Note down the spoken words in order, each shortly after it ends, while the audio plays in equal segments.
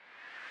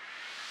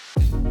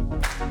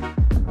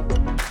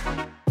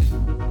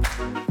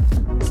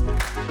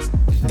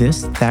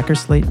This Thacker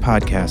Slate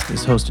podcast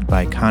is hosted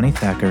by Connie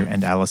Thacker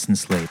and Allison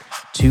Slate,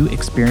 two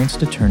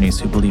experienced attorneys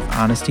who believe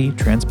honesty,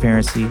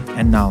 transparency,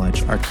 and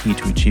knowledge are key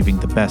to achieving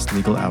the best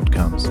legal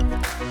outcomes.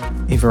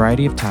 A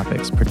variety of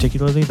topics,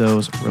 particularly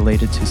those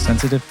related to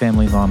sensitive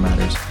family law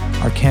matters,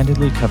 are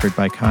candidly covered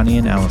by Connie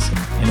and Allison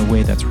in a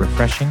way that's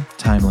refreshing,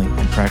 timely,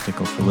 and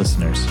practical for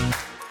listeners.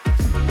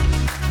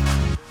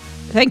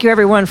 Thank you,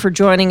 everyone, for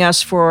joining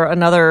us for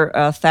another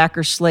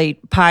Thacker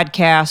Slate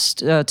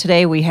podcast.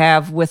 Today we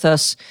have with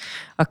us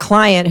a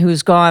client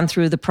who's gone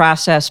through the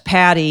process,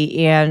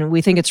 Patty, and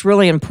we think it's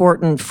really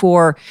important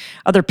for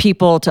other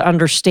people to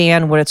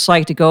understand what it's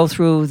like to go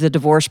through the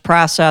divorce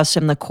process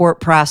and the court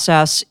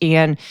process,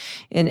 and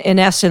in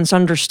essence,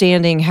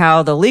 understanding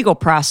how the legal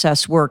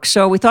process works.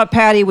 So we thought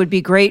Patty would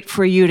be great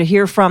for you to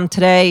hear from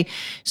today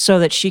so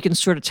that she can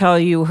sort of tell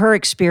you her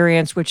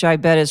experience, which I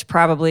bet is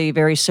probably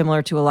very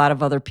similar to a lot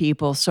of other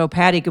people. So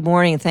Patty, good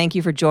morning, and thank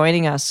you for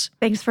joining us.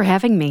 Thanks for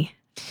having me.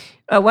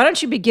 Why don't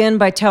you begin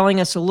by telling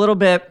us a little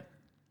bit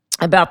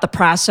about the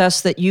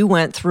process that you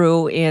went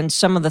through and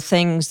some of the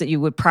things that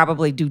you would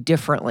probably do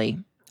differently.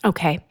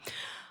 Okay.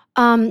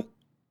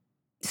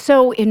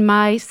 So in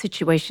my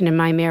situation, in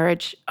my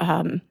marriage,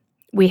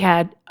 we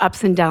had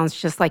ups and downs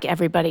just like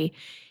everybody.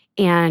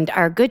 And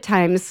our good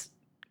times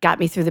got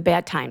me through the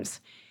bad times.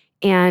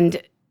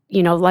 And,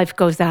 you know, life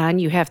goes on.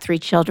 You have 3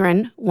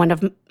 children. One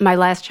of my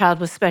last child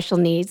was special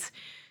needs.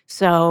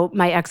 So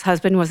my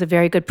ex-husband was a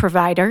very good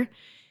provider.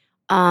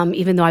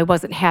 Even though I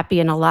wasn't happy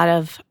in a lot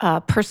of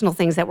personal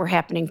things that were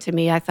happening to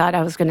me, I thought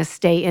I was going to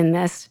stay in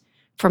this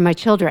for my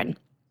children.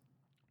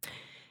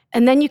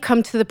 And then you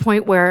come to the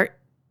point where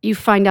you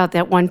find out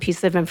that one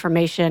piece of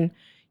information,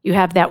 you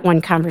have that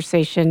one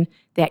conversation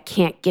that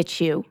can't get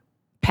you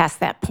past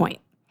that point.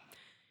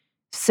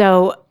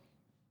 So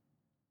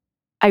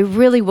I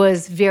really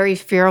was very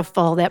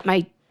fearful that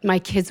my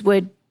kids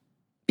would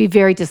be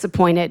very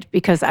disappointed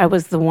because I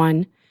was the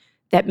one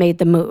that made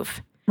the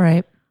move.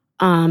 Right.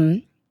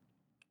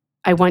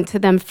 I went to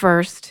them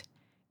first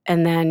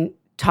and then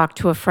talked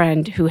to a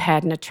friend who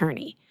had an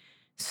attorney.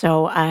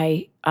 So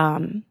I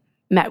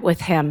met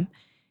with him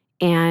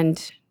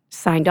and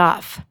signed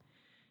off.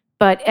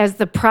 But as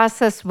the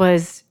process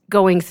was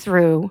going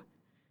through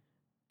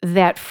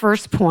that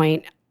first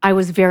point, I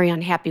was very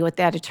unhappy with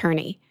that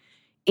attorney.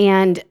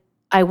 And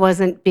I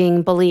wasn't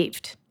being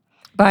believed.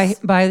 By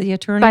the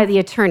attorney? By the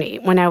attorney,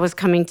 when I was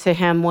coming to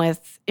him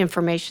with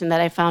information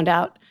that I found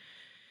out.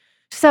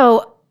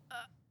 So,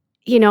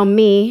 you know,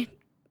 me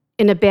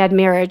in a bad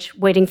marriage,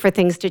 waiting for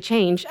things to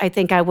change, I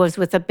think I was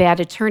with a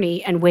bad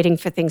attorney and waiting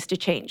for things to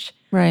change.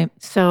 Right.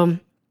 So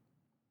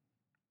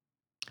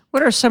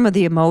what are some of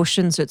the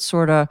emotions that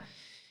sort of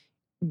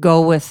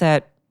go with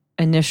that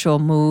initial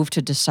move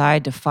to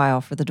decide to file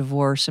for the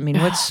divorce? I mean,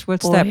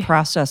 what's that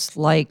process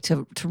like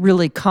to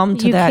really come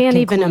to that conclusion?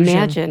 You can't even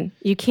imagine.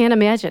 You can't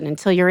imagine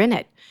until you're in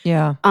it.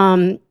 Yeah.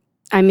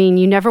 I mean,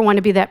 you never want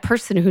to be that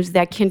person who's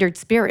that kindred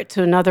spirit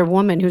to another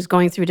woman who's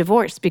going through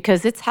divorce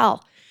because it's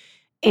hell.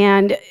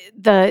 And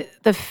the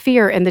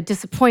fear and the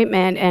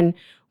disappointment and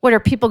what are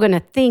people going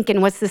to think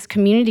and what's this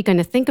community going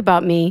to think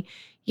about me,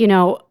 you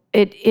know,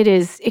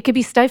 it could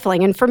be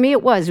stifling. And for me,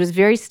 it was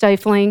very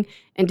stifling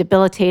and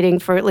debilitating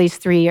for at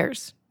least 3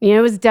 years. You know,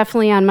 it was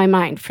definitely on my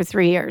mind for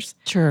 3 years.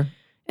 Sure.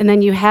 And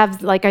then you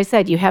have, like I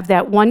said, you have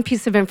that one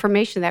piece of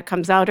information that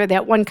comes out or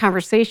that one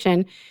conversation,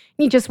 and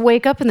you just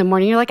wake up in the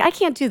morning, you're like, I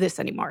can't do this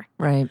anymore.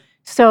 Right.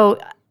 So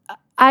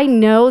I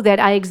know that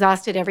I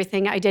exhausted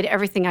everything. I did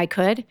everything I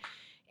could,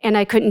 and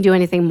I couldn't do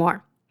anything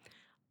more.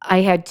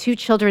 I had 2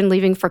 children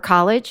leaving for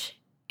college,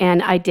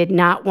 and I did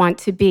not want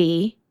to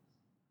be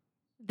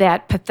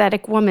that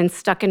pathetic woman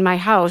stuck in my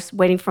house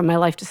waiting for my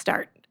life to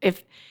start.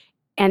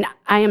 And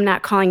I am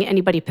not calling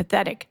anybody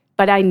pathetic,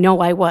 but I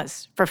know I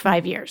was for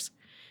 5 years.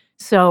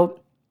 So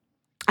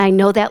I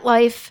know that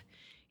life.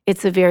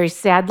 It's a very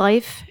sad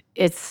life.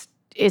 It's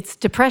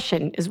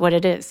depression is what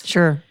it is.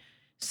 Sure.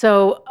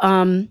 So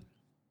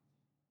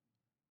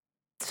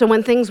so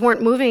when things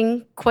weren't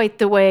moving quite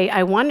the way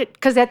I wanted,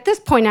 because at this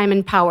point I'm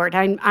empowered.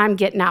 I'm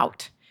getting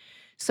out.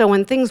 So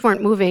when things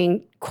weren't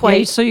moving quite...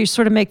 Yeah, so you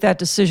sort of make that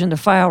decision to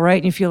file, right?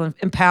 And you feel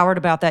empowered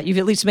about that. You've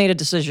at least made a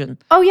decision.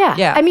 Oh, yeah.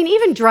 Yeah. I mean,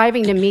 even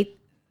driving to meet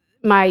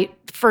my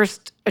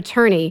first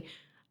attorney,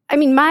 I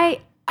mean,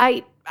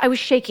 I was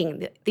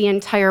shaking the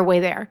entire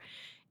way there.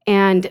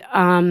 And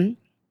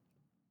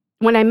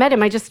when I met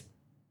him, I just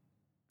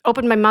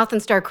opened my mouth and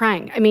started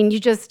crying. I mean,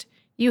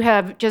 you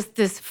have just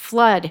this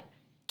floodgate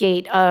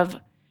of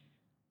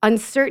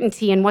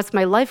uncertainty and what's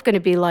my life going to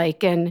be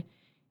like. And,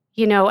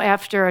 you know,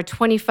 after a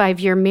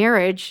 25-year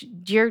marriage,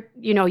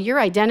 your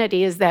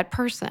identity is that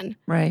person.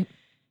 Right.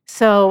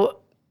 So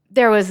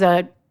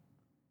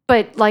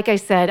but like I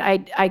said,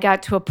 I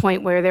got to a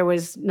point where there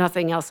was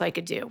nothing else I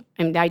could do.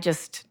 And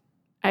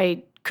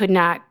I could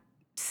not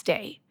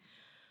stay.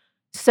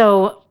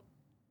 So,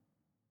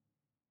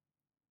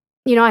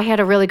 you know, I had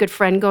a really good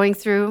friend going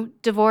through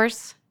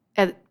divorce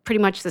at pretty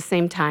much the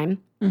same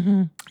time.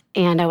 Mm-hmm.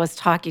 And I was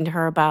talking to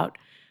her about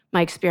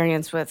my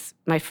experience with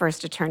my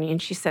first attorney,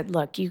 and she said,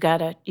 "Look, you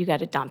gotta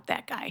dump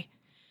that guy."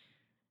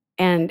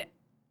 And,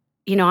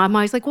 I'm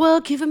always like, well,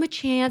 give him a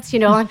chance,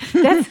 and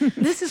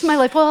this is my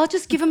life. Well, I'll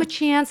just give him a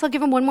chance. I'll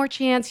give him one more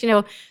chance,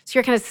 So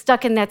you're kind of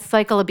stuck in that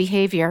cycle of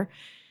behavior.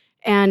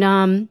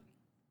 And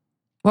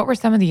what were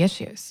some of the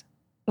issues?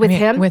 With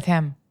him? With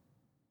him.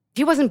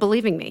 He wasn't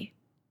believing me.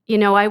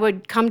 I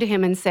would come to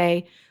him and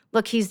say,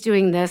 look, he's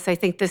doing this. I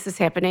think this is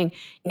happening.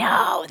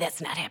 No,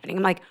 that's not happening.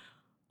 I'm like,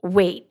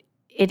 wait,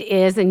 it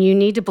is, and you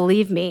need to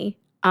believe me.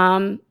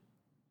 And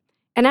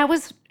I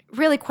was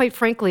really, quite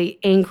frankly,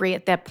 angry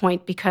at that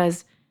point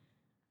because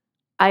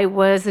I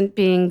wasn't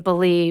being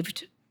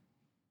believed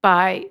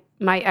by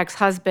my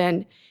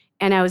ex-husband,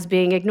 and I was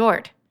being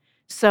ignored.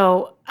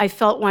 So I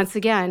felt once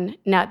again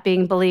not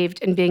being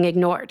believed and being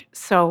ignored.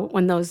 So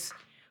when those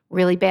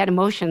really bad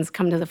emotions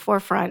come to the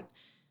forefront,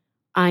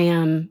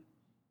 I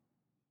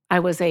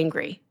was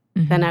angry.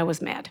 Mm-hmm. Then I was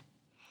mad.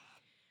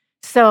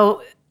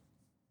 So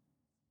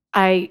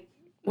I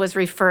was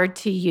referred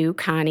to you,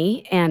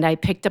 Connie, and I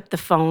picked up the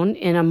phone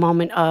in a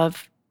moment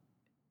of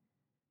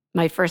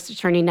my first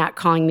attorney not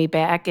calling me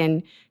back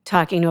and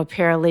talking to a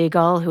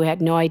paralegal who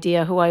had no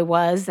idea who I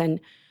was. And,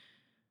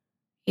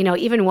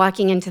 even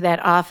walking into that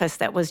office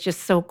that was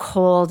just so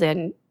cold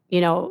and,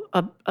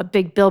 a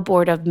big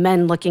billboard of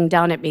men looking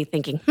down at me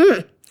thinking,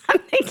 I'm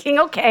thinking,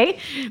 okay,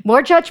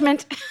 more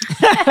judgment.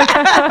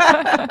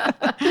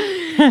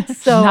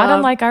 So not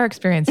unlike our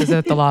experiences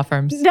at the law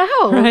firms.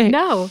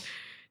 No.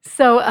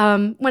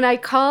 So when I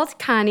called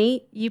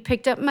Connie, you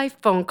picked up my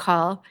phone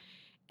call,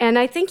 and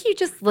I think you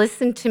just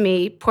listened to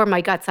me pour my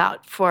guts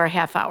out for a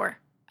half hour.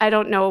 I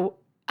don't know.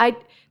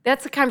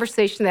 That's a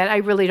conversation that I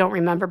really don't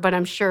remember, but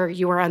I'm sure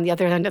you were on the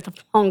other end of the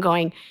phone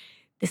going,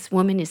 this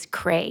woman is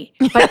cray.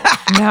 But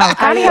no,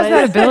 Connie has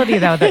that ability,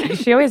 though, that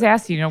she always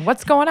asks you,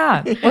 what's going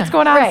on? What's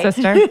going on, right.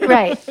 sister?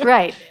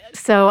 Right.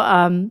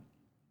 So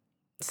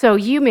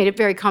you made it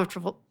very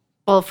comfortable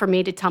for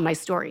me to tell my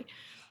story.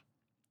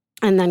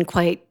 And then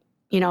quite,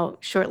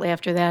 shortly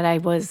after that, I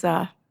was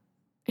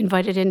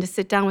invited in to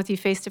sit down with you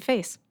face to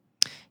face.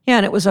 Yeah,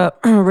 and it was a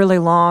really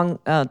long,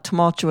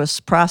 tumultuous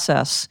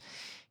process,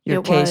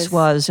 your case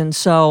was. And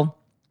so,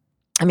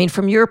 I mean,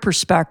 from your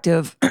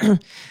perspective,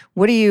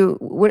 what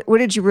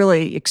did you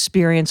really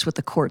experience with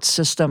the court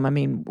system? I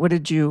mean, what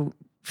did you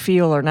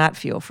feel or not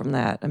feel from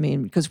that? I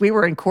mean, because we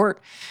were in court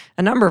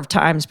a number of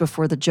times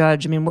before the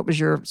judge. I mean, what was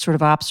your sort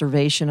of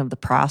observation of the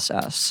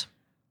process?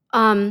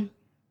 Well,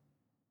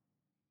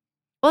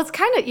 it's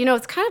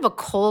kind of a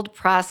cold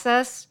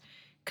process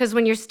because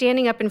when you're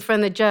standing up in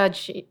front of the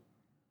judge,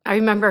 I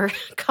remember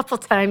a couple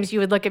times you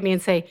would look at me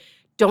and say,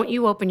 don't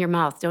you open your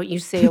mouth. Don't you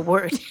say a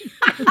word.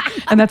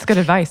 And that's good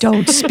advice.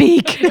 Don't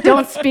speak.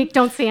 Don't speak.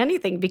 Don't say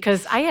anything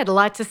because I had a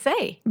lot to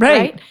say.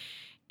 Right.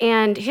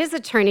 And his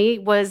attorney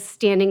was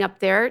standing up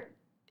there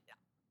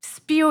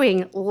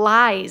spewing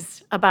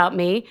lies about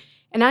me.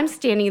 And I'm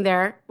standing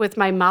there with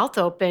my mouth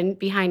open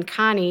behind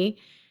Connie.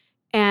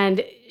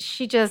 And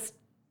she just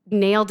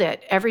nailed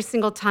it every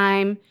single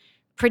time,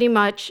 pretty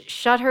much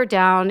shut her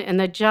down. And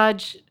the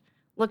judge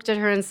looked at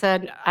her and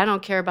said, I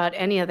don't care about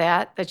any of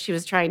that she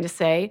was trying to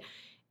say.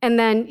 And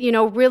then,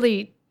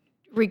 really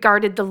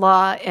regarded the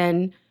law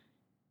and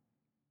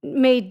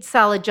made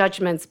solid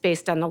judgments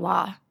based on the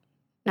law,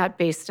 not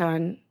based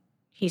on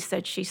he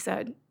said, she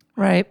said.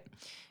 Right.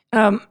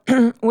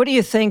 What do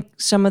you think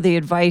some of the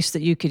advice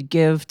that you could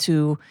give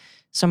to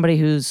somebody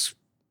who's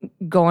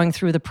going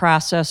through the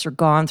process or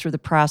gone through the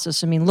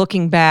process? I mean,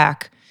 looking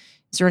back,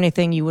 is there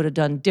anything you would have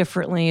done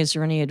differently? Is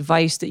there any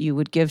advice that you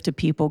would give to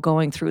people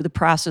going through the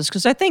process?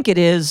 Because I think it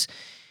is,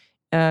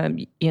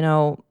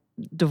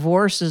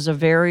 divorce is a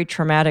very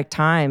traumatic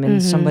time in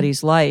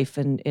somebody's life,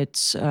 and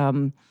it's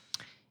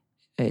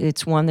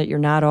one that you're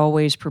not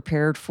always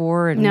prepared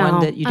for, and one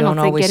that you don't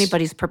always think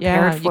anybody's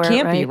prepared for. You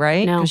can't it, be,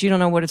 right? No. Because you don't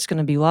know what it's going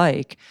to be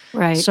like.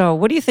 Right. So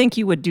what do you think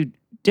you would do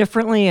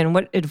differently, and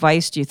what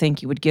advice do you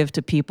think you would give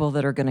to people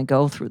that are going to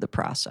go through the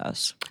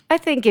process? I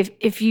think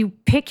if you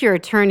pick your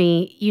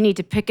attorney, you need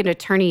to pick an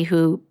attorney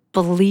who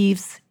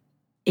believes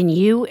in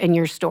you and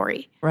your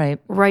story.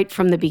 Right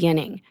from the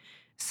beginning.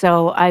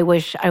 So I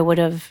wish I would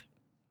have,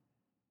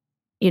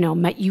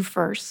 met you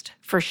first,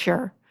 for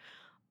sure.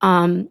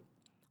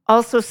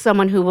 Also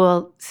someone who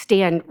will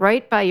stand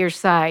right by your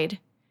side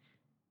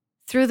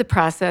through the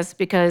process,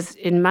 because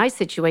in my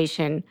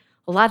situation,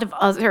 a lot of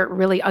other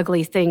really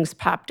ugly things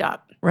popped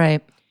up.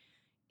 Right.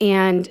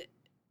 And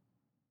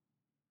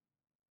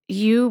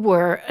you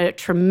were a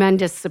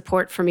tremendous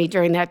support for me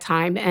during that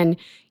time. And,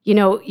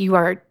 you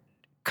are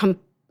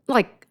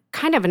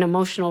kind of an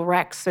emotional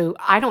wreck. So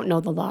I don't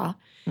know the law.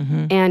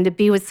 Mm-hmm. And to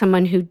be with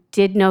someone who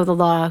did know the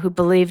law, who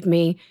believed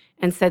me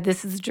and said,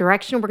 this is the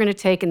direction we're going to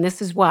take and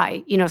this is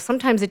why.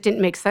 Sometimes it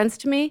didn't make sense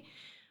to me.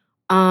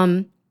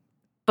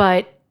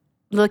 But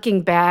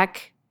looking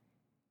back,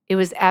 it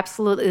was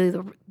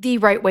absolutely the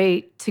right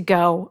way to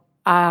go.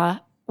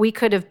 We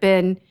could have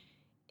been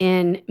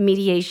in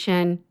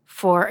mediation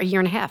for a year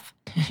and a half.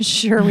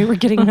 Sure, we were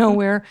getting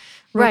nowhere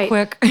real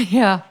quick.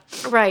 Yeah.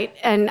 Right.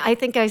 And I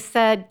think I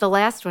said the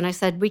last one, I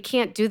said, we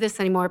can't do this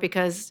anymore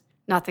because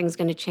nothing's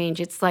going to change.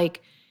 It's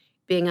like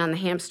being on the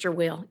hamster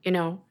wheel,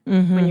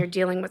 Mm-hmm. when you're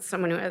dealing with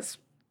someone who has.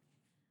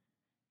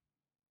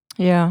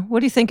 Yeah.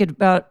 What do you think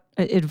about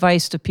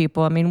advice to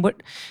people? I mean,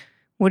 what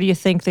do you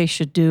think they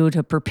should do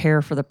to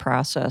prepare for the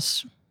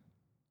process?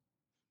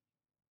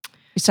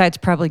 Besides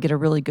probably get a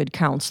really good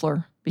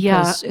counselor,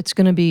 because it's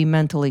going to be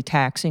mentally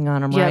taxing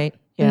on them, Yep. right?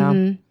 Yeah.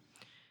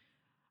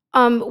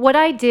 Mm-hmm. What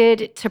I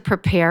did to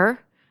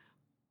prepare,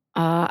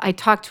 I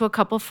talked to a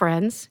couple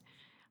friends.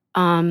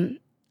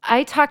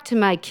 I talked to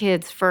my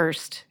kids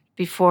first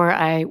before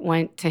I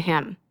went to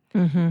him,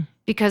 Mm-hmm.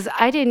 because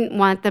I didn't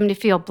want them to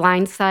feel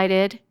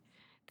blindsided.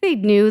 They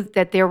knew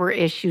that there were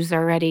issues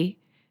already.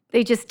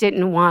 They just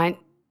didn't want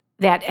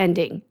that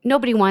ending.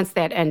 Nobody wants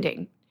that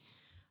ending.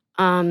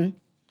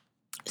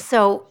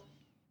 So,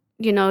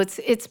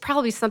 it's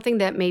probably something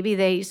that maybe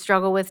they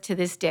struggle with to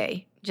this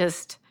day.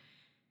 Just,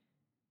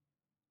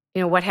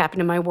 what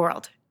happened in my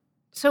world.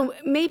 So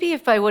maybe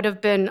if I would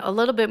have been a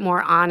little bit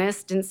more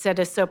honest instead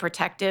of so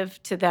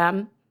protective to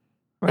them,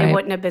 they Right.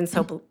 wouldn't have been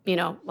so,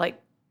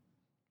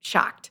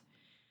 shocked.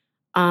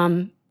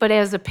 But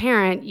as a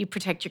parent, you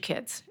protect your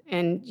kids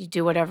and you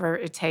do whatever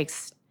it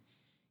takes.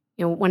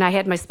 When I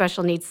had my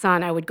special needs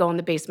son, I would go in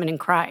the basement and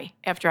cry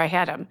after I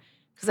had him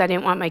because I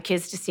didn't want my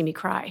kids to see me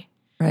cry.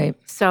 Right.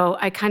 So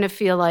I kind of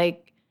feel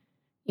like,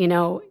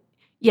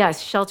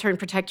 yes, shelter and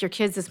protect your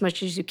kids as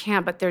much as you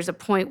can, but there's a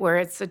point where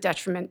it's a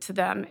detriment to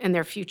them and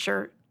their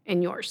future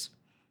and yours.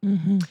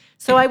 Mm-hmm.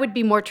 So I would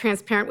be more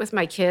transparent with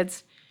my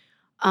kids.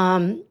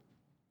 I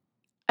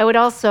would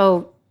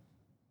also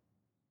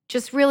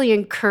just really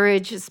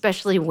encourage,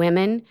 especially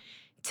women,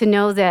 to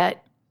know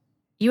that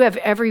you have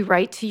every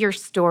right to your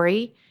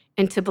story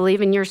and to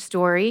believe in your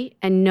story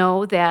and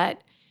know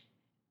that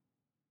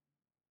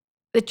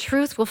the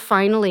truth will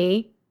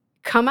finally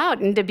come out,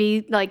 and to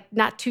be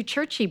not too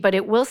churchy, but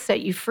it will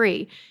set you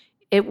free.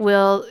 It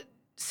will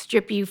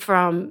strip you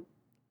from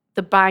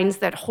the binds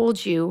that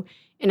hold you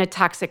in a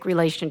toxic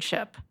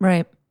relationship.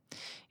 Right.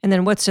 And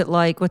then what's it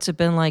like? What's it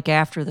been like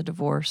after the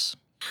divorce?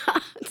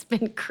 It's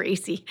been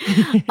crazy.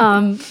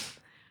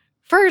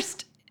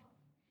 First,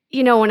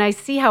 when I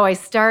see how I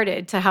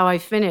started to how I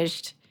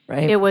finished,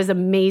 Right. it was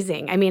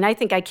amazing. I mean, I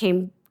think I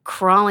came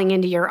crawling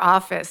into your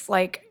office,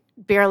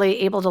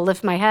 barely able to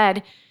lift my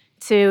head,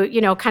 to,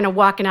 kind of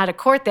walking out of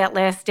court that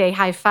last day,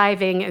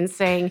 high-fiving and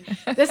saying,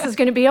 this is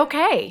going to be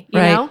okay, you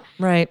know?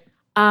 Right.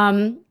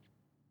 My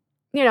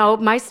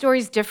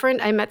story's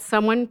different. I met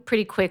someone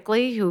pretty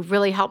quickly who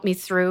really helped me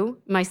through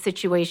my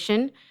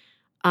situation.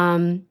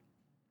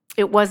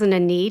 It wasn't a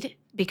need,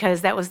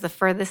 because that was the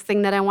furthest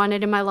thing that I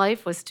wanted in my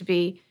life, was to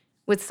be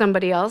with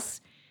somebody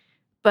else.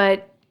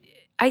 But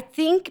I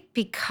think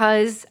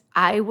because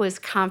I was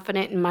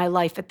confident in my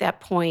life at that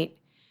point,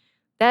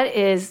 that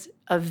is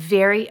a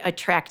very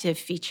attractive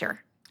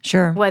feature,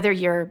 Sure. whether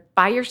you're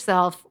by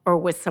yourself or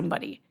with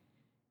somebody.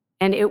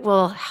 And it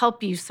will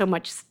help you so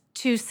much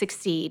to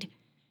succeed,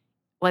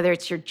 whether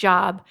it's your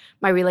job.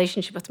 My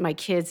relationship with my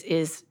kids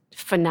is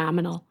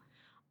phenomenal.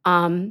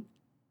 And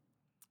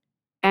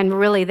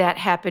really that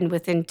happened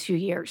within 2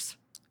 years.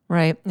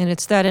 Right. And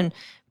it's that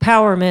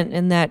empowerment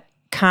and that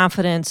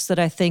confidence that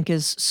I think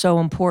is so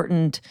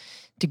important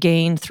to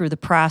gain through the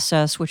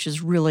process, which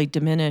is really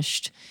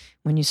diminished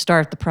when you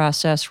start the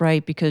process,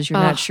 right? Because you're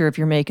not sure if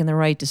you're making the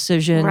right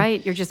decision.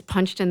 Right. You're just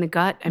punched in the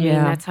gut. I mean,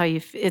 that's how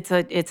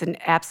it's an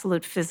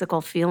absolute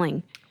physical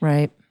feeling.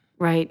 Right.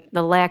 Right.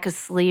 The lack of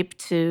sleep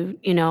to,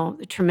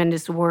 the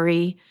tremendous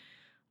worry,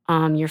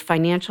 your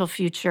financial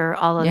future,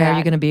 all of that. Yeah, are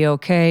you going to be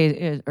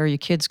okay? Are your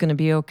kids going to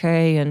be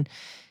okay? And,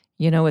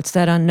 it's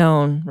that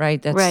unknown,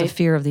 right? That's the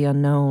fear of the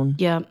unknown.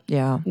 Yep.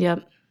 Yeah.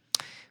 Yep.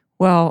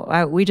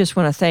 Well, we just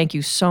want to thank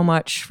you so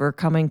much for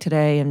coming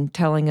today and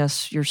telling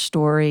us your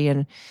story.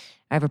 And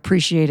I've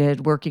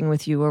appreciated working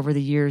with you over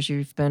the years.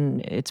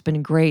 It's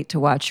been great to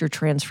watch your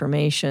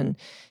transformation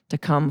to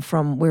come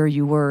from where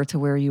you were to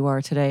where you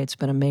are today. It's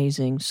been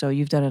amazing. So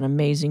you've done an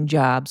amazing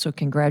job. So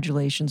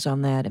congratulations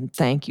on that. And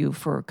thank you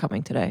for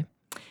coming today.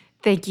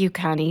 Thank you,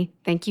 Connie.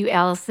 Thank you,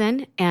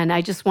 Allison. And I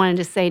just wanted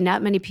to say,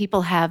 not many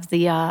people have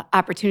the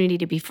opportunity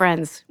to be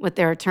friends with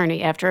their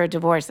attorney after a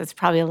divorce. It's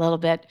probably a little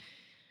bit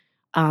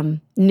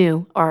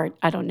new, or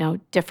I don't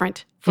know,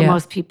 different for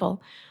most people.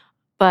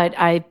 But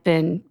I've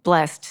been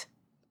blessed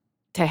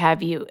to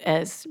have you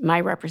as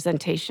my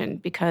representation,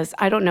 because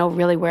I don't know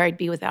really where I'd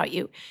be without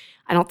you.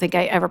 I don't think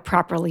I ever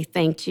properly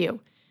thanked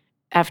you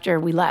after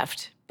we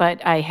left,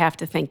 but I have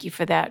to thank you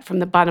for that. From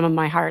the bottom of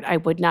my heart, I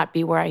would not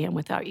be where I am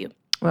without you.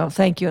 Well,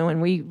 thank you.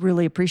 And we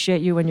really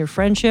appreciate you and your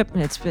friendship.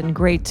 And it's been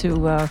great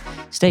to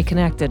stay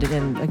connected.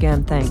 And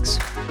again, thanks.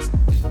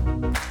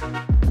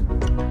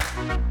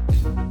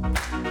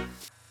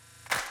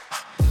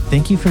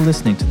 Thank you for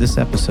listening to this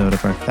episode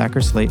of our Thacker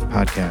Slate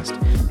podcast.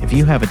 If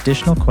you have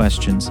additional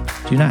questions,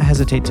 do not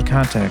hesitate to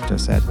contact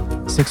us at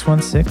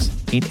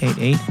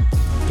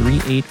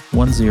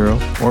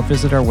 616-888-3810 or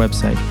visit our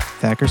website,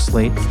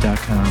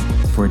 thackerslate.com,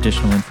 for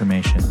additional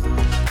information.